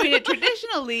 6th. you're just doing it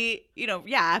traditionally,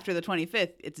 after the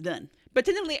 25th, it's done. But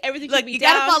technically, everything Look, should be you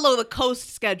down. gotta follow the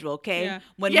coast schedule, okay? Yeah.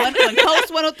 When Yeah. when Coast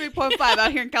 103.5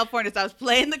 out here in California stops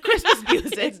playing the Christmas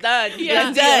music, It's done. Yeah.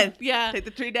 it's done. Yeah. Take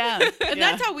the tree down. And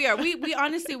that's how we are. We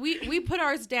honestly, we put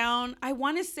ours down. I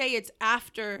want to say it's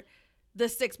after the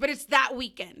 6th, but it's that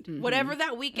weekend. Whatever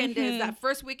that weekend is, that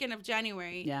first weekend of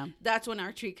January, Yeah. that's when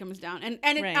our tree comes down. And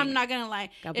Right. I'm not going to lie,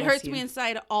 God it bless hurts you. me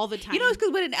inside all the time. It's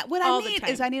because what All I the need time.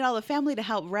 is I need all the family to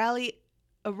help rally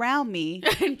around me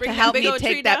And bring to that help big me old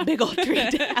tree take that down. big old tree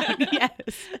down. Yes,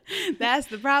 that's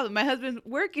the problem. My husband's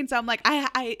working, so I'm like,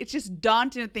 I it's just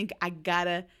daunting to think I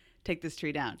gotta take this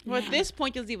tree down. Well, at this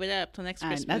point, just leave it up till next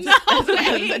And Christmas. that's what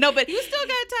I was- no, but You still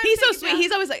got time. he's to so take it sweet. down.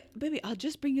 He's always like, baby, I'll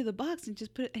just bring you the box and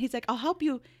just put it. He's like, I'll help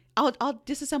you I'll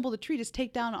disassemble the tree, just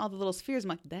take down all the little spheres. I'm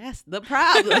like, that's the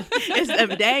problem. It's them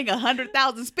dang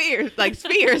 100,000 spheres that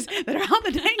are on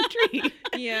the dang tree.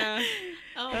 Yeah.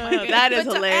 Oh my goodness. That is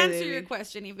but hilarious. To answer your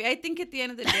question, Evie, I think at the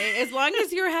end of the day, as long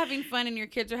as you're having fun and your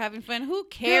kids are having fun, who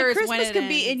cares Girl, when Christmas it can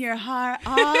ends? be in your heart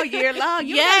all year long.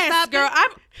 You yes, can't stop girl.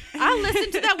 it. I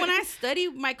listen to that when I study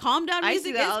my calm down I music.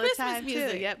 see that It's all the Christmas time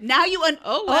music. too. Yep. Now you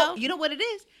Oh, well. you know what it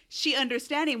is? She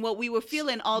understanding what we were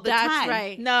feeling all the That's time.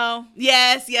 right. No.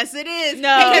 Yes, it is. No.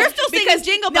 Hey, Because- you're still singing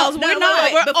Jingle Bells. We're wait, not.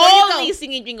 wait, We're before you only go.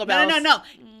 singing Jingle Bells. No.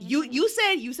 You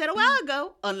said a while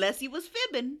ago, unless you was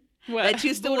fibbing, What? that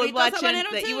you still was Burritos watching,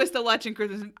 habanero that too? you were still watching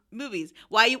Christmas movies.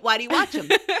 Why do you watch them?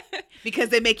 Because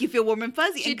they make you feel warm and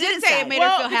fuzzy. She and did good say it inside. made her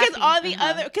Well, feel because happy. all the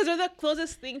other, because they're the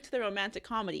closest thing to the romantic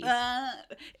comedies.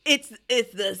 It's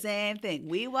the same thing.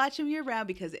 We watch them year round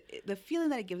because the feeling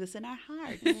that it gives us in our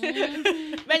hearts.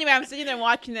 But anyway, I'm sitting there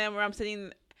watching them, or I'm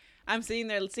sitting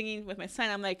there singing with my son.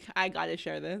 I'm like, I gotta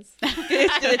share this.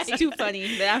 It's too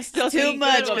funny that I'm still Too singing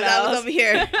much, Jingle because I was Bells. over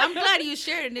here. I'm glad you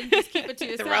shared it and didn't just keep it to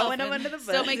yourself. Throwing them and under the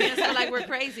Still bus. making us feel like we're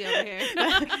crazy over here.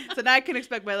 So now I can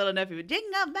expect my little nephew,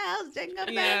 jingle bells, jingle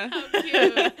bells. Yeah. How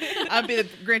cute. I'll be the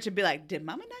Grinch and be like, did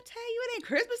Mama not tell you it ain't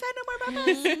Christmas time no more,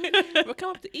 Mama? We're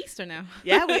coming up to Easter now.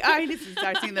 Yeah, we are. He needs to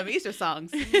start singing them Easter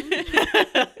songs.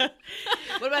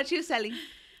 What about you, Sally?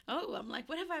 Oh, I'm like,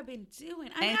 what have I been doing?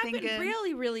 I mean, Anything I've been good?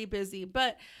 really, really busy,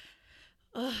 but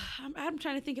I'm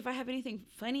trying to think if I have anything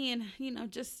funny and,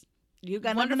 just You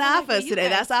got wonderful nothing to like offer us you today.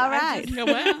 guys. That's all I right. just- You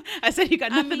know what? I said you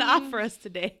got I nothing to mean- offer us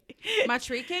today. my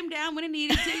tree came down when it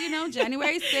needed to,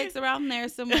 January 6th, around there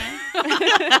somewhere.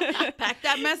 Packed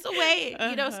that mess away,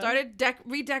 started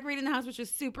redecorating the house, which was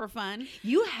super fun.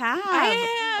 You have. I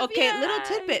have, Okay, yeah. little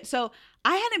tidbit. So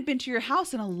I hadn't been to your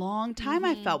house in a long time,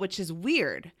 I felt, which is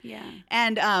weird. Yeah.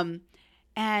 And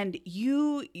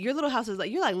your little house is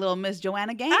like, you're like little Miss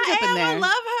Joanna Gaines up in there. I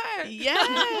love her.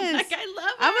 Yes. Like, I love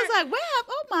her. I was like, wow,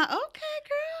 oh my, okay,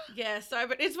 girl. Yeah, sorry,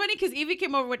 but it's funny because Evie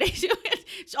came over one day.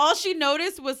 All she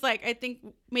noticed was like, I think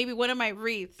maybe one of my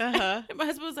wreaths. Uh-huh. And my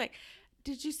husband was like,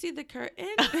 "Did you see the curtain?"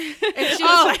 And she was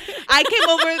Oh, like, I came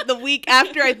over the week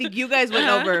after I think you guys went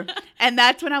over. And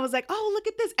that's when I was like, oh, look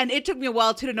at this. And it took me a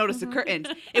while too to notice the curtains.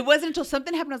 It wasn't until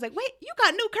something happened. I was like, wait, you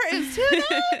got new curtains too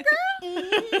now,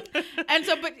 girl? and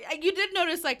so, but you did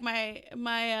notice like my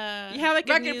You have, like,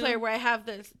 a record new- player where I have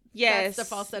this Yes. that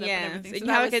stuff all set up yes. and everything. So you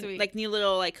that have was like, sweet. like new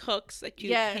little like hooks that you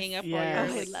Yes. hang up Yes. all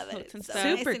Oh, your I like, love it. hooks and It's so stuff.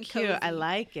 nice Super and cute. cozy. I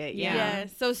like it. Yeah.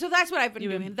 Yeah. So that's what I've been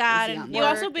You've doing. been That busy and on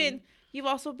You've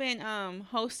also work been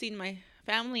hosting my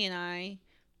family and I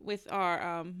with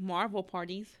our Marvel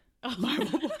parties. Marvel.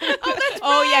 that's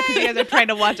Oh, yeah, because you guys are trying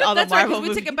to watch all the That's right, Marvel 'cause we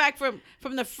movies. took it back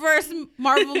from the first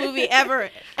Marvel movie ever.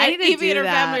 I And need to Evie and do her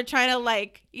that. family are trying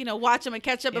to watch them and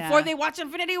catch up Yeah. before they watch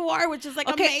Infinity War, which is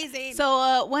amazing.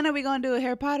 So when are we going to do a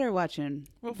Harry Potter watching?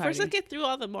 Well, party? first let's get through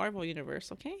all the Marvel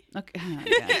universe, okay? Okay. Oh,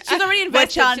 gosh. she's already What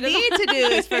invested. y'all She doesn't- need to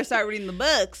do is first start reading the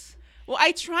books. Well,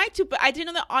 I tried to, but I didn't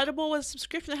know that Audible was a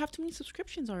subscription. I have too many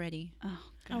subscriptions already. Oh,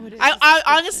 Oh, it is. I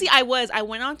honestly, I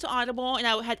went on to Audible and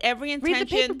I had every read the paper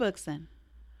intention. books then.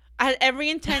 I had every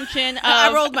intention of.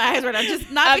 I rolled my eyes right now. Just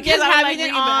not of because just I don't having like it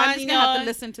reading, but I'm on, just you gonna have know, to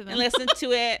listen to them. and listen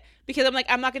to it because I'm like,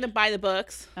 I'm not gonna buy the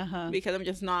books Uh-huh. because I'm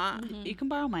just not. You can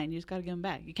borrow mine. You just got to give them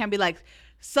back. You can't be like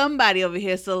somebody over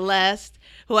here, Celeste,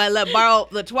 who I let borrow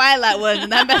the Twilight ones,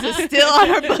 and that mess is still on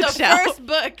her the bookshelf. first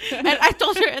book, and I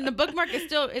told her, and the bookmark is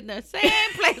still in the same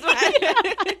place.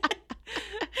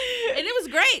 And it was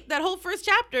great, that whole first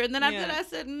chapter. And then after Yeah. that, I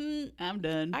said, I'm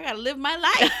done. I gotta live my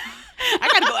life. I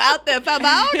got to go out there and find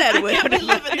my own I Edwin. can't be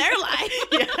living their life.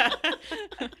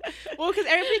 Yeah. Well, because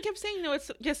everybody kept saying, it's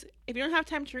just if you don't have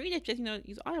time to read it, just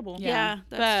use Audible. Yeah,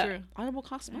 But that's true. Audible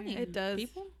costs money. It does.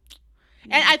 People.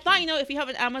 And I thought, if you have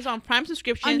an Amazon Prime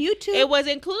subscription, On YouTube? it was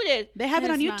included. They have it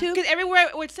on It's not. YouTube. Because everywhere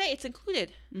it would say it's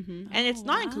included, Mm-hmm. and it's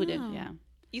not included. wow. Yeah.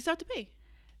 You still have to pay.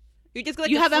 You just get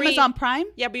like You a have free, Amazon Prime?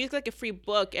 Yeah, but you get like a free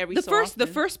book every The so first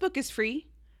often. book is free.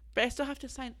 But I still have to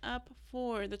sign up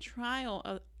for the trial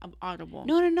of Audible.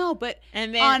 No, but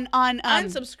And then on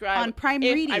unsubscribe on Prime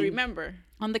if Reading. I remember.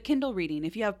 on the Kindle reading.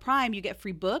 If you have Prime, you get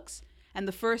free books, and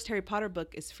the first Harry Potter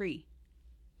book is free.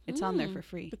 It's on there for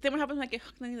free. But then what happens when I get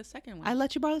hooked on the second one? I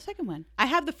let you borrow the second one. I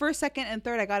have the first, second, and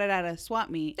third. I got it at a swap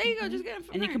meet. There you go. Just get them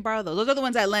from And you her. can borrow those. Those are the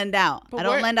ones I lend out. But I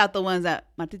don't where- lend out the ones that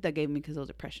Martita gave me because those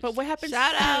are precious. But what happens?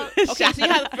 Shout out. Okay, so you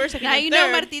have the first, second, Now and you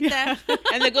know, third, Martita.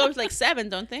 and they go to like 7,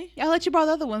 don't they? Yeah, I'll let you borrow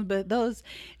the other ones, but those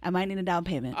I might need a down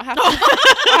payment. I'll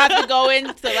have to go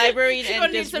into the library She's gonna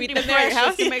and need just read something them there at your precious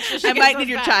house. to make sure she I gets might those need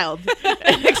your back. child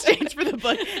in exchange for the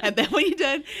book, and then when you're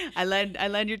done, I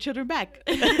lend your children back.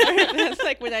 That's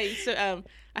like when I used to,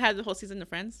 I had the whole season of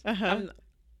Friends. Uh-huh.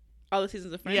 All the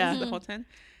seasons of Friends, Yeah. the whole 10.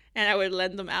 and I would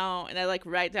lend them out, and I like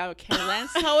write down, okay, lend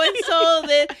so and so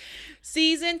the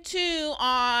season 2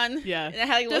 on. Yeah. And I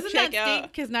had like, Doesn't check that stink?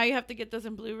 out. Because now you have to get those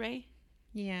in Blu-ray.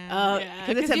 Yeah. Yeah,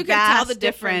 because it's 'cause a you can tell vast the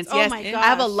difference. difference. Oh Yes, my I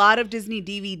have a gosh. lot of Disney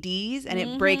DVDs, and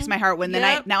it breaks my heart when then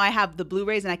Yep. I have the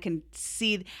Blu-rays and I can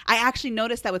see. I actually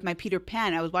noticed that with my Peter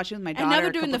Pan. I was watching with my daughter. And now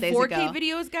they're a doing couple the days 4K ago.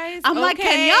 videos, guys. I'm like, Okay.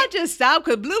 can y'all just stop?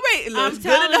 Because Blu-ray looks good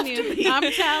telling enough you. to me.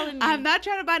 I'm telling you. I'm not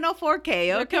trying to buy no 4K. Okay?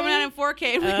 They're coming out in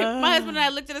 4K. My husband and I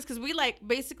looked at us because we like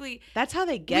basically That's how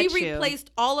they get we you.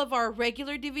 replaced all of our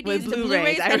regular DVDs With to Blu-rays.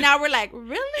 Blu-rays, and now we're like,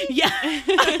 really? Yeah.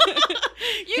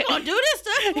 You gonna do this to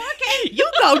us 4K?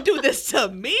 You gonna do this to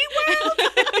me, world?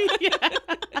 Yeah.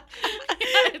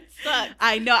 It sucks.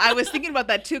 I know. I was thinking about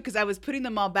that too because I was putting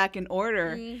them all back in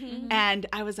order, and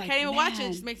I was like, Can't even watch it. It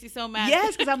 "Man." just makes you so mad.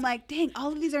 Yes, because I'm like, dang,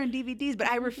 all of these are in DVDs, but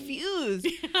I refuse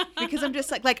because I'm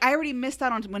just like I already missed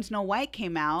out on when Snow White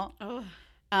came out. Oh.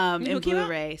 In Who came out?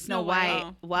 Blu-ray, Snow Snow White.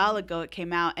 White. A while ago it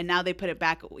came out, and now they put it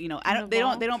back. You know, In the they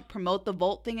vault? don't promote the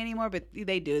Volt thing anymore, but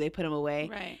they do. They put them away.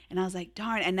 Right. And I was like,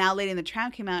 darn. And now Lady and the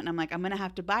Tramp came out, and I'm like, I'm gonna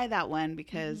have to buy that one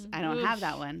because I don't have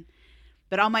that one.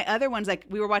 But all my other ones, like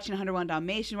we were watching 101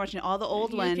 Dalmatians, watching all the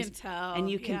old ones, You can tell. and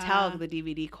you can tell the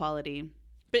DVD quality.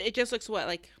 But it just looks what,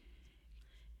 like,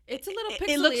 It's a little It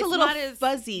pixely. looks a It's little not as,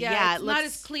 fuzzy. Yeah, it's it not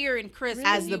looks as clear and crisp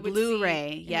as as the you would Blu-ray.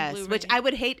 see in Yes, Blu-ray. which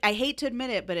I hate to admit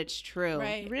it, but it's true.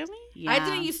 Right. really? Yeah. I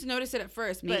didn't used to notice it at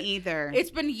first, Me but either.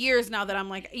 it's been years now that I'm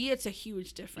like, yeah, it's a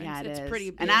huge difference. Yeah, It's is. pretty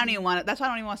big. And I don't even want to. That's why I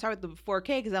don't even want to start with the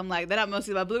 4K because I'm like, then I'm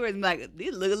mostly about Blu-rays. I'm like,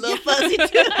 these look a little fuzzy too.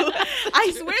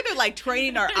 I swear they're like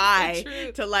training our eye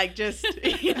true. to like just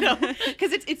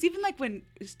because it's even like when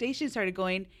stations started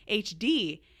going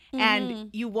HD. And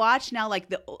you watch now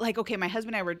okay, my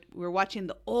husband and I were watching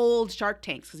the old Shark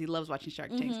Tanks because he loves watching Shark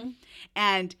Tanks,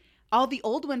 and all the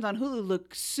old ones on Hulu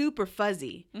look super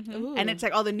fuzzy, and it's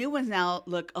like all the new ones now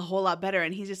look a whole lot better.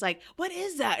 And he's just like, "What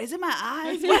is that? Is it my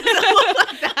eyes? Why does it look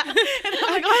like that?" And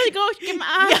I'm like, Oh, go get my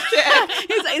eyes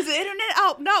checked. He's like, "Is the internet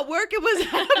out not working? What's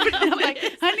happening?" I'm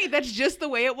like, "Honey, that's just the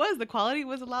way it was. The quality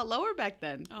was a lot lower back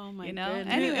then." Oh my you know.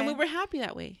 goodness. Anyway, And we were happy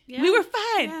that way. Yeah. we were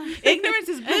fine. Yeah. Ignorance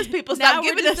is bliss. People Now stop we're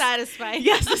giving us dissatisfied.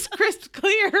 yes, this crisp,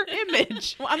 clear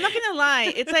image. Well, I'm not gonna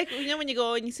lie. It's like, you know, when you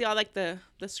go and you see all like the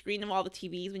screen of all the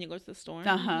TVs when you go to the store.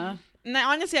 Uh-huh. And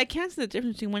honestly, I can't see the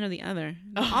difference between one or the other.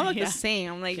 They all look yeah. the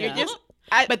same. I'm like, Yeah. you're just.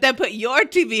 But then put your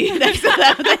TV next to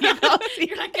that. Then you go see.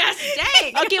 You're like, gosh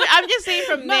dang. Okay, but I'm just saying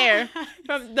from there,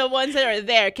 from the ones that are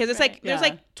there, because it's like there's Yeah.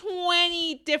 like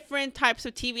 20 different types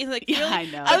of TVs. Like, Yeah, really? I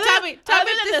know. Other, Tell me other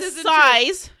if than this the isn't true.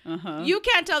 size. Uh-huh. You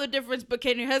can't tell the difference, but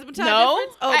can your husband tell No. the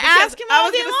difference? I because ask him all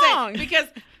was day gonna say, long. because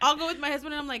I'll go with my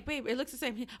husband and I'm like, babe, it looks the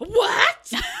same. He, what?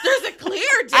 There's a clear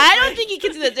difference. I don't think you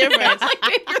can see the I'm difference. like,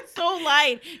 babe, you're so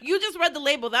lying. You just read the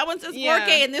label. That one says 4K Yeah.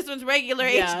 and this one's regular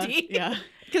yeah, HD. yeah.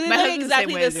 Because they My look husband's the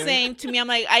exactly same way the as you. same to me. I'm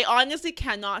like, I honestly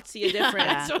cannot see a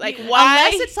difference. Yeah. Like, why?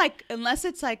 Unless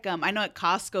it's like I know at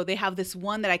Costco they have this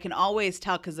one that I can always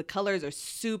tell because the colors are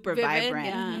super Vivid, vibrant,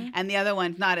 yeah. and the other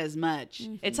one's not as much.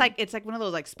 It's like one of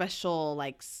those like special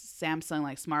like Samsung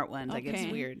like smart ones. Like it's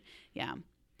Okay. weird. Yeah.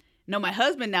 No, my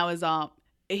husband now is all.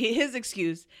 His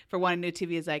excuse for wanting a new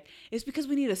TV is like, it's because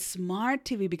we need a smart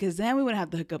TV because then we wouldn't have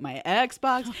to hook up my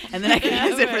Xbox and then I can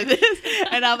use it for this.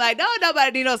 And I'm like, no,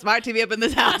 nobody need no smart TV up in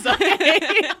this house.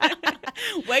 Okay,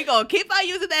 we're gonna keep on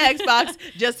using the Xbox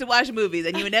just to watch movies,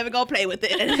 and you're never gonna play with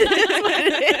it. And it's what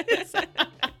it is.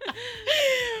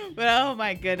 But oh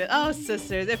my goodness, oh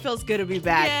sisters, it feels good to be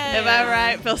back. Am I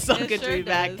right? It feels so It good to sure be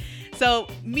back. does. So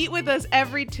meet with us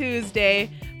every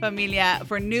Tuesday, familia,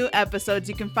 for new episodes.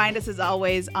 You can find us as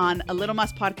always on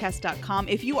alittlemasspodcast.com.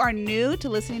 If you are new to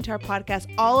listening to our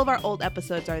podcast, all of our old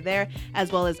episodes are there,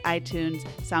 as well as iTunes,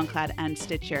 SoundCloud, and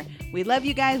Stitcher. We love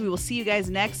you guys. We will see you guys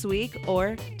next week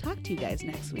or talk to you guys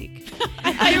next week.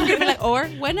 I thought you were going to be like, or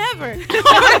whenever.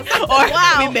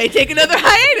 or we may take another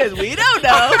hiatus. We don't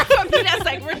know. That's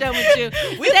like, we're done with you.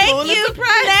 Thank you.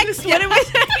 Next. What did we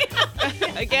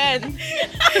say? Again.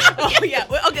 Oh yeah.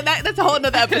 Well, okay, that's a whole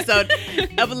nother episode.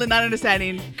 Evelyn not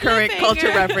understanding current Cliffhanger. culture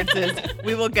references.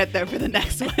 We will get there for the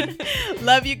next one.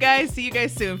 Love you guys. See you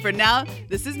guys soon. For now,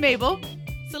 this is Mabel,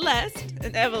 Celeste.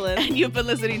 And Evelyn. and you've been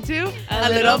listening to A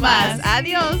Little Mas.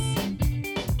 Adios.